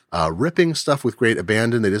are ripping stuff with great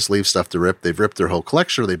abandon. They just leave stuff to rip. They've ripped their whole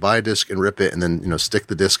collection, or they buy a disc and rip it and then, stick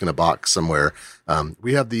the disc in a box somewhere.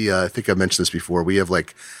 We have I think I've mentioned this before. We have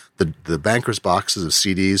the banker's boxes of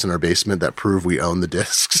CDs in our basement that prove we own the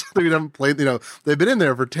discs. We haven't played, they've been in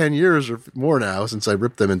there for 10 years or more now since I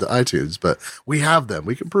ripped them into iTunes, but we have them.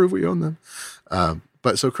 We can prove we own them.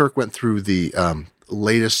 But so Kirk went through the,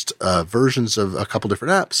 latest versions of a couple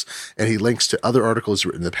different apps, and he links to other articles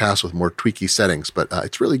written in the past with more tweaky settings. But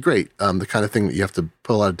it's really great. The kind of thing that you have to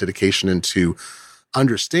put a lot of dedication into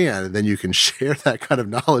understand, and then you can share that kind of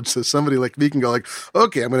knowledge so somebody like me can go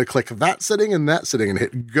okay, I'm going to click that setting and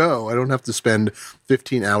hit go. I don't have to spend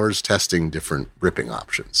 15 hours testing different ripping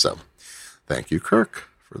options. So thank you, Kirk,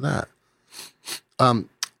 for that.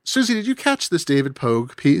 Susie, did you catch this David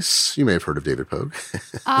Pogue piece? You may have heard of David Pogue.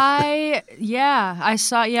 I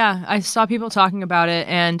saw people talking about it,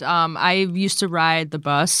 and I used to ride the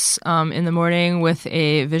bus in the morning with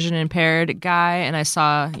a vision impaired guy, and I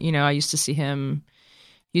used to see him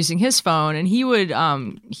using his phone, and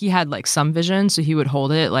he had like some vision, so he would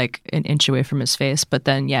hold it like an inch away from his face. But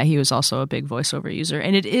then, he was also a big voiceover user,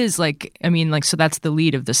 and it is like, so that's the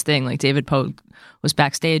lead of this thing. Like David Pogue was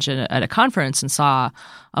backstage at a conference and saw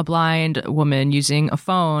a blind woman using a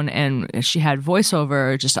phone, and she had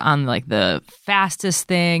voiceover just on like the fastest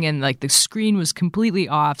thing, and like the screen was completely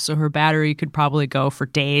off, so her battery could probably go for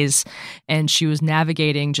days, and she was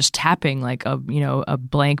navigating just tapping like a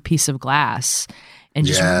blank piece of glass. And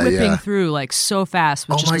just ripping through like so fast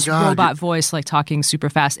with just this robot voice, like talking super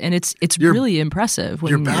fast, and it's really impressive.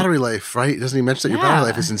 Your battery life, right? Doesn't he mention that your battery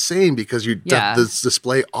life is insane because you have this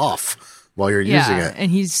display off while you're using it? And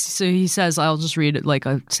he says, I'll just read it like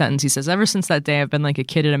a sentence. He says, "Ever since that day, I've been like a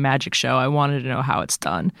kid at a magic show. I wanted to know how it's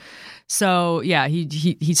done." So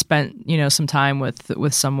he spent some time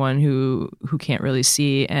with someone who can't really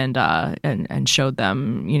see and showed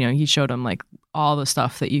them he showed them like all the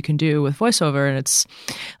stuff that you can do with voiceover, and it's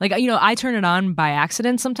like I turn it on by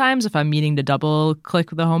accident sometimes if I'm meaning to double click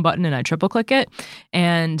the home button and I triple click it,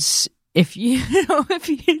 and if if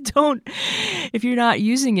you're not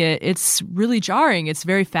using it, it's really jarring. It's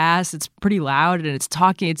very fast, it's pretty loud, and it's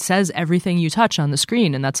talking. It says everything you touch on the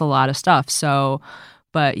screen, and that's a lot of stuff. So.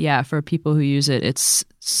 But for people who use it, it's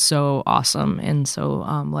so awesome and so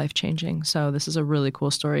life-changing. So this is a really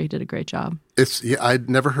cool story. He did a great job. I'd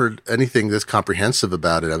never heard anything this comprehensive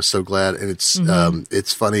about it. I'm so glad. And it's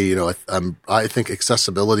funny, I think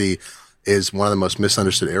accessibility is one of the most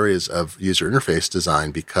misunderstood areas of user interface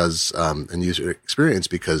design because and user experience,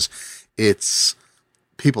 because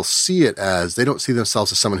people see it as, they don't see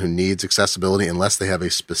themselves as someone who needs accessibility unless they have a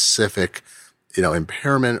specific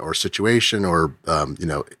impairment or situation or,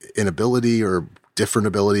 inability or different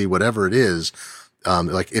ability, whatever it is.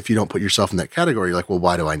 Like if you don't put yourself in that category, you're like, well,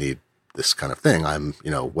 why do I need this kind of thing? I'm,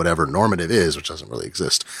 whatever normative is, which doesn't really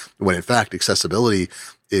exist. When in fact, accessibility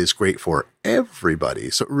is great for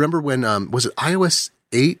everybody. So remember when, was it iOS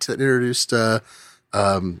 8 that introduced, the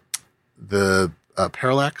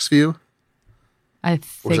parallax view? I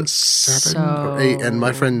think 7 so. or 8? And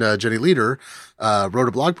my friend Jenny Leader wrote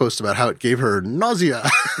a blog post about how it gave her nausea.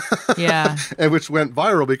 Yeah. And which went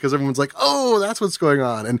viral because everyone's like, oh, that's what's going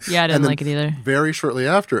on. And I didn't like it either. Very shortly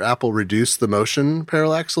after, Apple reduced the motion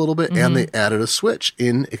parallax a little bit, and they added a switch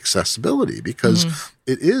in accessibility because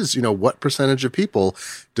it is, what percentage of people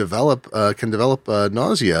can develop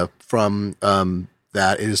nausea from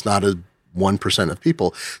that. It is not a 1% of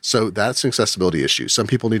people. So that's an accessibility issue. Some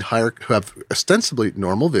people need who have ostensibly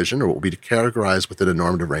normal vision, or what would be categorized within a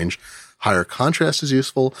normative range. Higher contrast is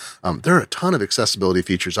useful. There are a ton of accessibility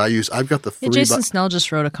features. I've got the 3 Jason Snell just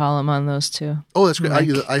wrote a column on those too. Oh, that's great.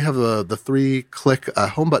 I have the 3-click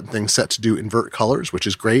home button thing set to do invert colors, which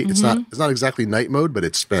is great. It's not exactly night mode, but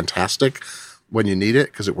it's fantastic when you need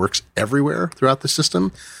it because it works everywhere throughout the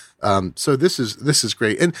system. So this is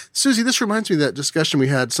great. And Susie, this reminds me of that discussion we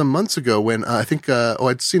had some months ago when I think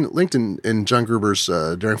I'd seen it linked in John Gruber's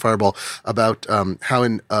Daring Fireball about how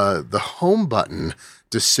in the home button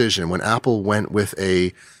decision, when Apple went with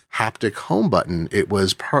a haptic home button, it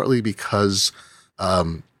was partly because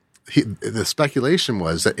the speculation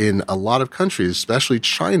was that in a lot of countries, especially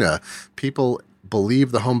China, people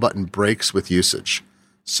believe the home button breaks with usage.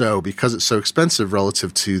 So because it's so expensive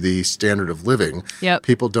relative to the standard of living,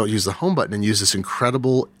 people don't use the home button and use this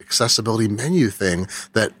incredible accessibility menu thing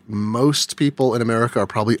that most people in America are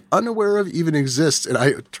probably unaware of even exists. And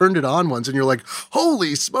I turned it on once and you're like,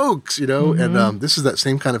 holy smokes, and this is that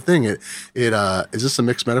same kind of thing. It is this a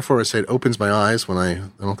mixed metaphor? I say it opens my eyes when I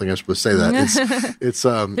don't think I'm supposed to say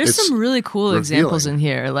that. There's some really cool examples in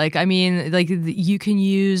here. You can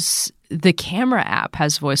use the camera app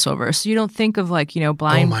has voiceover. So you don't think of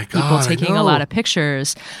blind people taking a lot of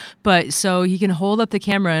pictures. But so he can hold up the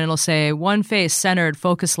camera and it'll say one face centered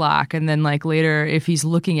focus lock. And then later if he's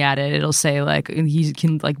looking at it, it'll say he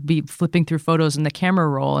can be flipping through photos in the camera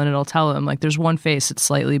roll and it'll tell him there's one face that's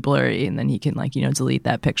slightly blurry and then he can delete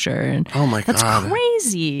that picture. And oh my God. That's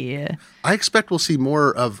crazy. I expect we'll see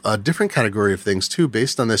more of a different category of things too.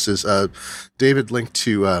 Based on this is David linked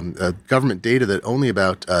to government data that only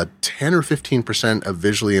about 10 or 15% of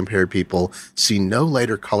visually impaired people see no light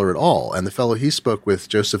or color at all. And the fellow he spoke with,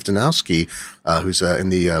 Joseph Danowski, who's in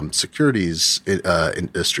the securities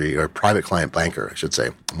industry, or private client banker, I should say,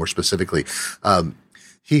 more specifically,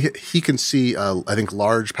 he can see, I think,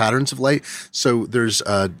 large patterns of light. So there's,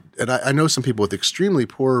 and I know some people with extremely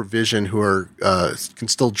poor vision who are can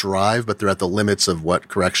still drive, but they're at the limits of what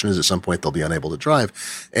correction is. At some point, they'll be unable to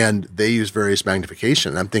drive, and they use various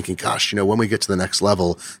magnification. And I'm thinking, gosh, when we get to the next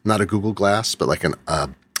level, not a Google Glass, but like a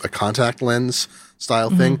contact lens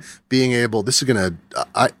style thing, being able, this is going to,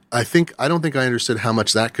 I don't think I understood how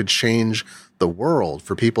much that could change the world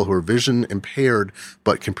for people who are vision impaired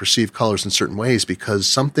but can perceive colors in certain ways, because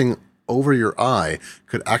something over your eye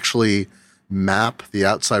could actually map the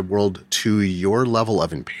outside world to your level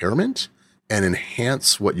of impairment and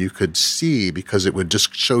enhance what you could see, because it would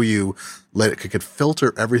just show you, it could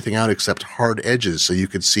filter everything out except hard edges so you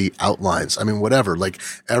could see outlines. I mean, whatever, like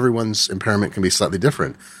everyone's impairment can be slightly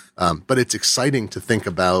different. But it's exciting to think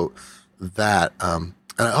about that. And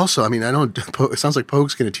also, I mean, I know it sounds like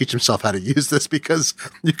Pogue's going to teach himself how to use this, because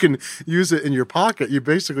you can use it in your pocket. You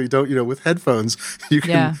basically don't, with headphones, you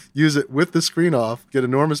can use it with the screen off, get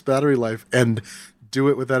enormous battery life, and do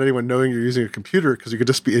it without anyone knowing you're using a computer, because you could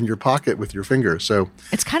just be in your pocket with your finger. So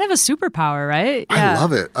it's kind of a superpower, right? Yeah.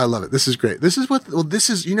 I love it. This is great. This is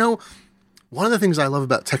one of the things I love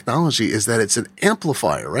about technology is that it's an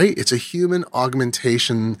amplifier, right? It's a human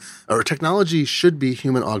augmentation, or technology should be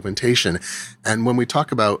human augmentation. And when we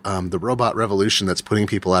talk about the robot revolution that's putting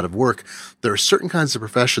people out of work, there are certain kinds of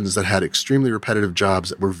professions that had extremely repetitive jobs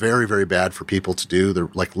that were very, very bad for people to do. They're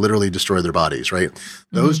like literally destroy their bodies, right?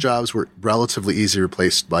 Those jobs were relatively easy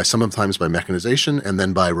replaced by sometimes by mechanization and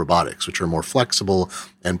then by robotics, which are more flexible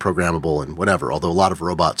and programmable and whatever. Although a lot of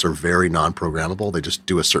robots are very non-programmable. They just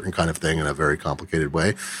do a certain kind of thing in a very complicated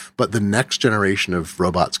way. But the next generation of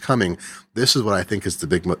robots coming, this is what I think is the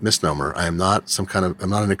big misnomer. I'm not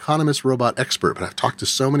an economist robot expert, but I've talked to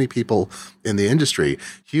so many people in the industry.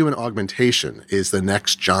 Human augmentation is the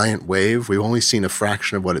next giant wave. We've only seen a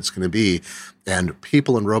fraction of what it's going to be. And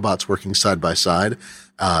people and robots working side by side,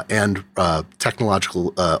 and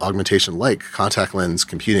technological augmentation like contact lens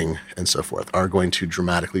computing and so forth are going to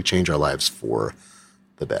dramatically change our lives for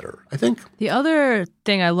the better, I think. The other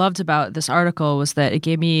thing I loved about this article was that it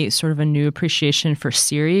gave me sort of a new appreciation for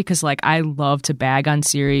Siri, because like I love to bag on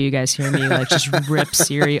Siri. You guys hear me like just rip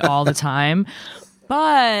Siri all the time.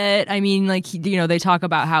 But I mean, like, they talk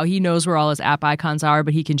about how he knows where all his app icons are,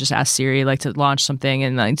 but he can just ask Siri like to launch something.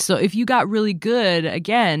 And like, so if you got really good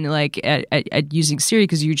again, like at using Siri,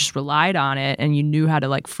 because you just relied on it and you knew how to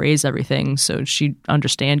like phrase everything so she'd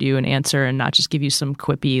understand you and answer and not just give you some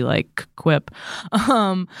quippy like quip.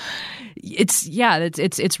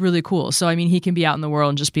 It's really cool. So I mean, he can be out in the world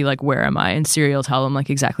and just be like, "Where am I?" And Siri will tell him like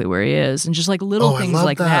exactly where he is, and just like little things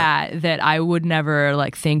like that I would never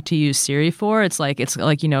like think to use Siri for. It's like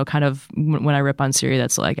kind of when I rip on Siri,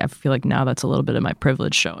 that's like I feel like now that's a little bit of my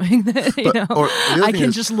privilege showing that I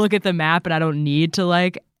can just look at the map and I don't need to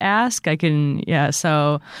like ask. I can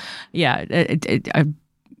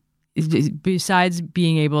besides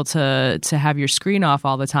being able to have your screen off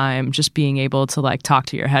all the time, just being able to like talk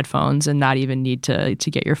to your headphones and not even need to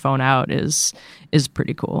get your phone out is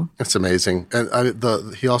pretty cool. It's amazing.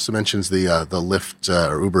 And he also mentions the Lyft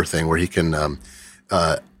or Uber thing where he can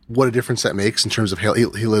what a difference that makes in terms of he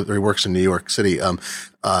works in New York City.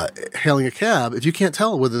 Hailing a cab, if you can't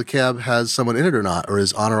tell whether the cab has someone in it or not, or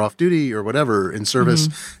is on or off duty or whatever in service,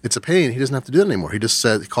 it's a pain. He doesn't have to do it anymore. He just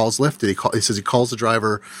he calls Lyft. He says he calls the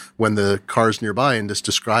driver when the car's nearby and just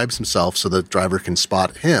describes himself so the driver can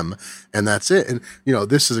spot him, and that's it. And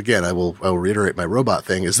this is again, I will reiterate my robot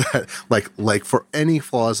thing is that like for any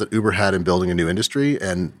flaws that Uber had in building a new industry,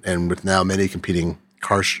 and with now many competing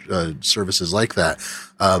car services like that,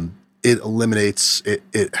 it eliminates,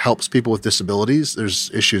 it helps people with disabilities. There's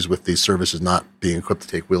issues with these services not being equipped to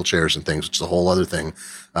take wheelchairs and things, which is a whole other thing,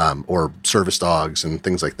 or service dogs and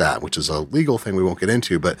things like that, which is a legal thing we won't get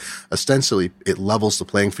into. But ostensibly, it levels the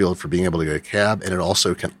playing field for being able to get a cab, and it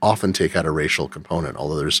also can often take out a racial component,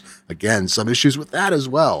 although there's, again, some issues with that as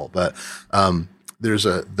well. But there's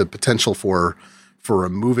the potential for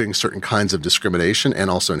removing certain kinds of discrimination and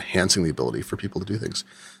also enhancing the ability for people to do things.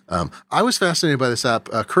 I was fascinated by this app.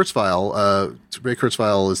 Kurzweil, Ray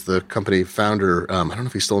Kurzweil is the company founder. I don't know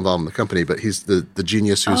if he's still involved in the company, but he's the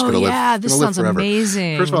genius who's going to live forever. This sounds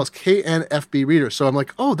amazing. Kurzweil's KNFB reader. So I'm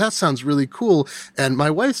like, oh, that sounds really cool. And my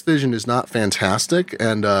wife's vision is not fantastic.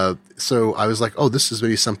 And so I was like, oh, this is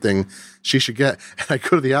maybe something she should get. And I go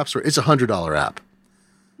to the app store. It's $100 app.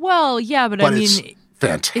 Well, yeah, but I mean,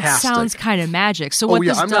 fantastic. It sounds kind of magic. So what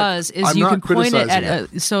this does is you can point it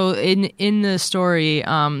at so in the story,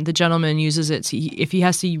 the gentleman uses it if he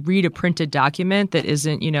has to read a printed document that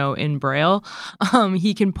isn't, in Braille,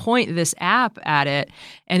 he can point this app at it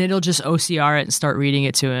and it'll just OCR it and start reading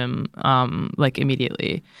it to him like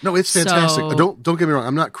immediately. No, it's fantastic. So, don't get me wrong.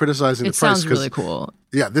 I'm not criticizing the price. It sounds really cool.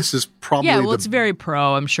 Yeah, this is probably it's very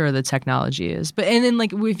pro. I'm sure the technology is, but and then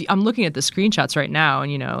like I'm looking at the screenshots right now,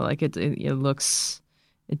 and like it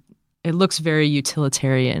looks very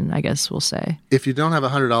utilitarian, I guess we'll say. If you don't have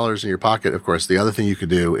 $100 in your pocket, of course, the other thing you could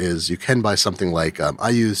do is you can buy something like I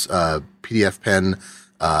use PDF Pen.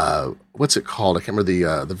 What's it called? I can't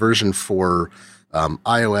remember the version for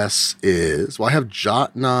iOS is. Well, I have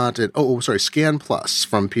Scan Plus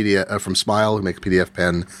from from Smile, who make PDF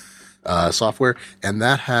Pen software, and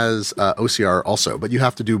that has OCR also. But you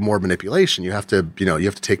have to do more manipulation. You have to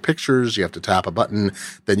take pictures. You have to tap a button.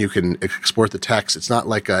 Then you can export the text. It's not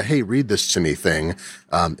like a "Hey, read this to me" thing.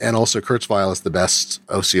 And also, Kurzweil is the best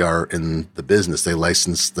OCR in the business. They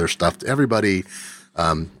license their stuff to everybody.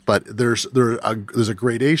 But there's a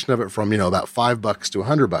gradation of it from about $5 to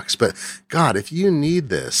 $100. But God, if you need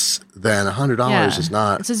this, then $100 is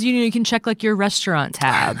not. It says you can check like your restaurant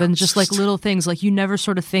tab and just like little things. Like you never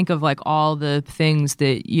sort of think of like all the things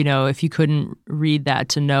that if you couldn't read that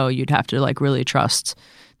to know, you'd have to like really trust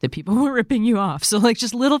that people were ripping you off. So like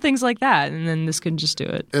just little things like that, and then this can just do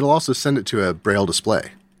it. It'll also send it to a Braille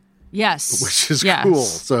display. Yes, which is cool.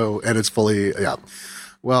 So and it's fully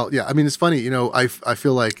Well, yeah, I mean, it's funny, I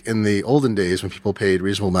feel like in the olden days when people paid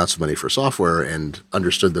reasonable amounts of money for software and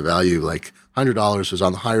understood the value, like $100 was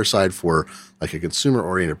on the higher side for like a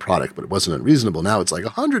consumer-oriented product, but it wasn't unreasonable. Now it's like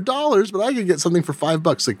 $100, but I could get something for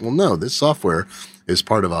 $5. Like, well, no, this software is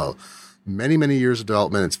part of many, many years of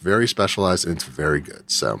development. It's very specialized and it's very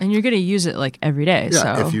good. So, and you're going to use it like every day.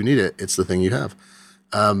 Yeah, so if you need it, it's the thing you have.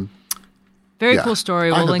 Very cool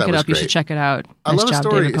story. We'll link it up. Great. You should check it out. I love a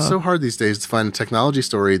story. It's so hard these days to find a technology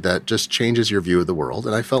story that just changes your view of the world.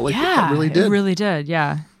 And I felt like it really did. It really did,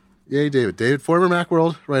 yeah. Yay, David. David, former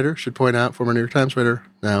Macworld writer, should point out, former New York Times writer,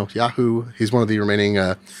 now Yahoo. He's one of the remaining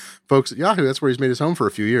folks at Yahoo. That's where he's made his home for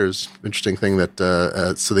a few years. Interesting thing that,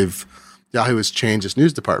 Yahoo has changed its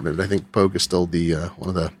news department, but I think Pogue is still one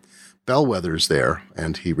of the bellwethers there.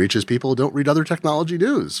 And he reaches people who don't read other technology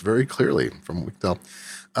news very clearly from what we can tell.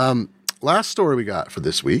 Last story we got for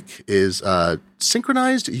this week is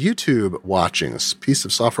synchronized YouTube watching, a piece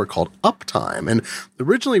of software called Uptime. And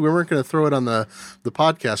originally we weren't going to throw it on the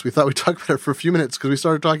podcast. We thought we'd talk about it for a few minutes because we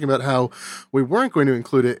started talking about how we weren't going to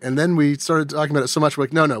include it. And then we started talking about it so much, we're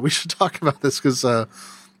like, no, we should talk about this because,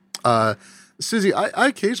 Susie, I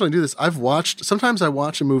occasionally do this. Sometimes I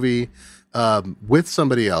watch a movie with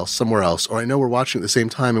somebody else, somewhere else, or I know we're watching at the same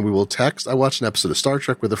time and we will text. I watched an episode of Star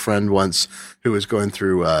Trek with a friend once who was going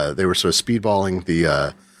through, they were sort of speedballing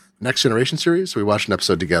the Next Generation series. So we watched an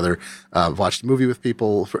episode together, watched a movie with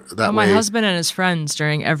people that way. My husband and his friends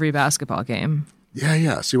during every basketball game.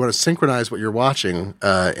 Yeah. So you want to synchronize what you're watching.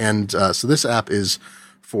 So this app is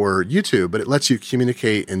for YouTube, but it lets you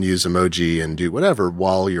communicate and use emoji and do whatever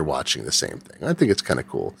while you're watching the same thing. I think it's kind of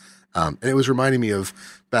cool. And it was reminding me of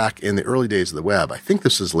back in the early days of the web. I think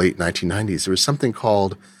this was late 1990s. There was something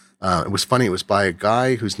called, it was funny. It was by a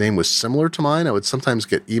guy whose name was similar to mine. I would sometimes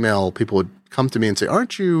get email. People would come to me and say,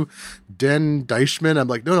 "Aren't you Den Deichmann?" I'm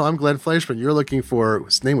like, no, I'm Glenn Fleischman. You're looking for,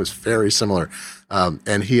 his name was very similar.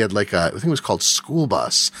 And he had I think it was called School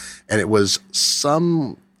Bus. And it was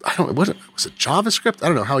was it JavaScript? I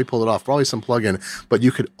don't know how he pulled it off. Probably some plugin. But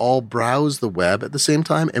you could all browse the web at the same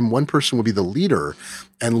time, and one person would be the leader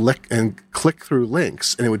and click through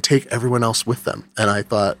links, and it would take everyone else with them. And I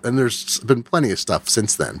thought, and there's been plenty of stuff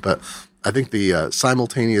since then, but I think the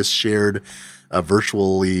simultaneous shared,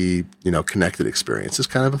 virtually connected experience is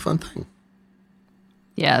kind of a fun thing.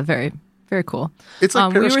 Yeah, very, very cool. It's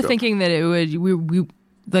like Periscope. We were thinking that it would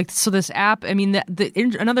so this app, I mean,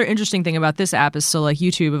 another interesting thing about this app is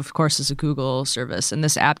YouTube, of course, is a Google service, and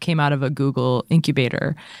this app came out of a Google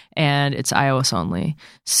incubator, and it's iOS only.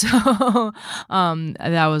 So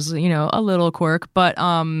that was, a little quirk. But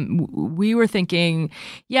we were thinking,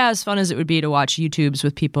 as fun as it would be to watch YouTubes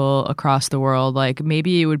with people across the world, like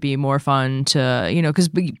maybe it would be more fun to, because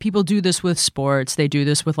people do this with sports. They do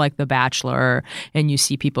this with The Bachelor, and you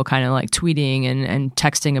see people kind of tweeting and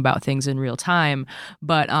texting about things in real time.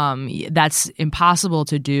 But that's impossible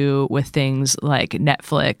to do with things like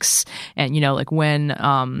Netflix and, when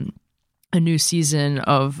a new season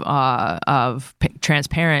of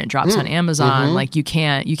Transparent drops on Amazon, like you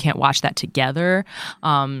can't watch that together.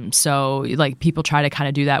 So like people try to kind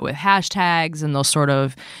of do that with hashtags, and they'll sort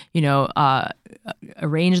of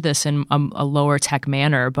arrange this in a lower tech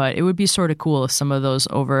manner. But it would be sort of cool if some of those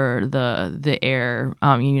over the air,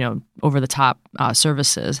 over the top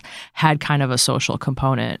services had kind of a social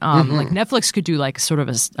component. Like Netflix could do like sort of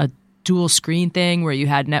a dual screen thing where you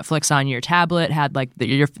had Netflix on your tablet, had like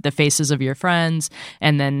the faces of your friends,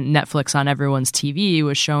 and then Netflix on everyone's TV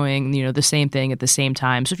was showing the same thing at the same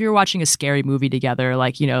time. So if you were watching a scary movie together,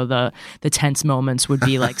 like the tense moments would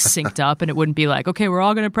be like synced up, and it wouldn't be like, okay, we're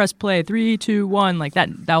all going to press play, 3, 2, 1, like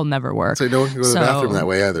that'll never work. So no one can go to the bathroom that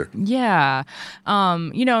way either. Yeah,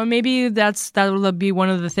 maybe that'll be one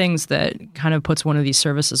of the things that kind of puts one of these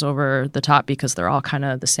services over the top, because they're all kind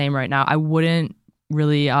of the same right now. I wouldn't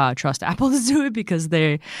really trust Apple to do it because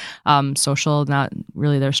they social not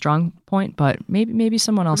really their strong point, but maybe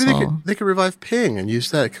someone else they could revive Ping and use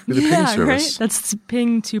that. The Ping service. Right? That's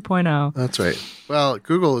Ping 2.0. That's right. Well,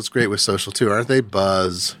 Google is great with social too, aren't they?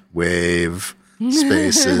 Buzz, Wave,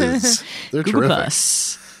 Spaces. They're Google terrific.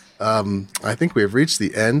 Plus. I think we have reached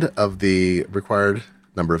the end of the required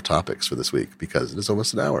number of topics for this week, because it is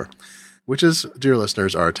almost an hour, which is, dear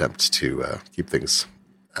listeners, our attempt to keep things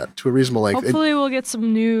to a reasonable length. Hopefully we'll get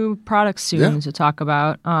some new products soon to talk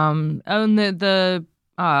about. And the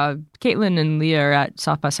Caitlin and Leah are at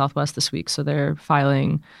South by Southwest this week, so they're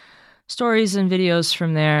filing stories and videos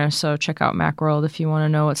from there. So check out Macworld if you want to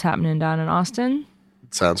know what's happening down in Austin.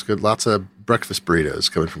 Sounds good. Lots of breakfast burritos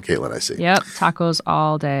coming from Caitlin, I see. Yep, tacos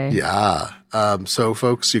all day. Yeah. So,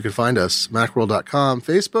 folks, you can find us, macworld.com,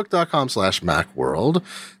 facebook.com/macworld.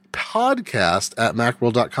 Podcast at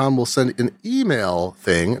macworld.com. We'll send an email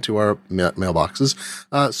thing to our mailboxes.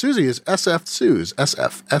 Susie is SFSooz,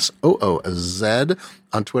 SFSOOZ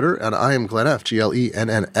on Twitter, and I am Glenn F,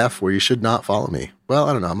 GLENNF, where you should not follow me. Well,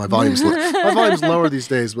 I don't know. My volume's lower these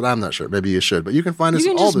days, but I'm not sure. Maybe you should. But you can find us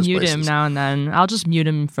in all those places. You can just mute him now and then. I'll just mute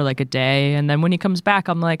him for like a day, and then when he comes back,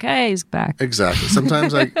 I'm like, hey, he's back. Exactly.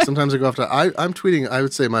 Sometimes I go off to. I'm tweeting. I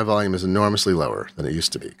would say my volume is enormously lower than it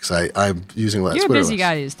used to be, because I'm using less. You're Twitter a busy less.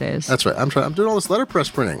 guy these days. That's right. I'm doing all this letterpress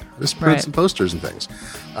printing. I just print some posters and things.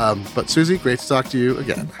 But Susie, great to talk to you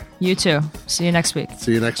again. You too. See you next week.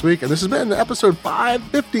 And this has been episode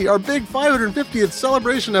 550, our big 550th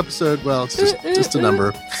celebration episode. Well, it's just a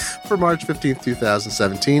number, for March 15th,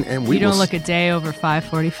 2017. And we don't look a day over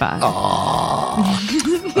 5:45.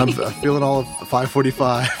 Aww. I'm feeling all of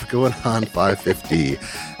 5:45 going on 5:50.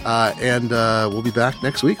 And we'll be back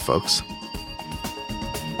next week, folks.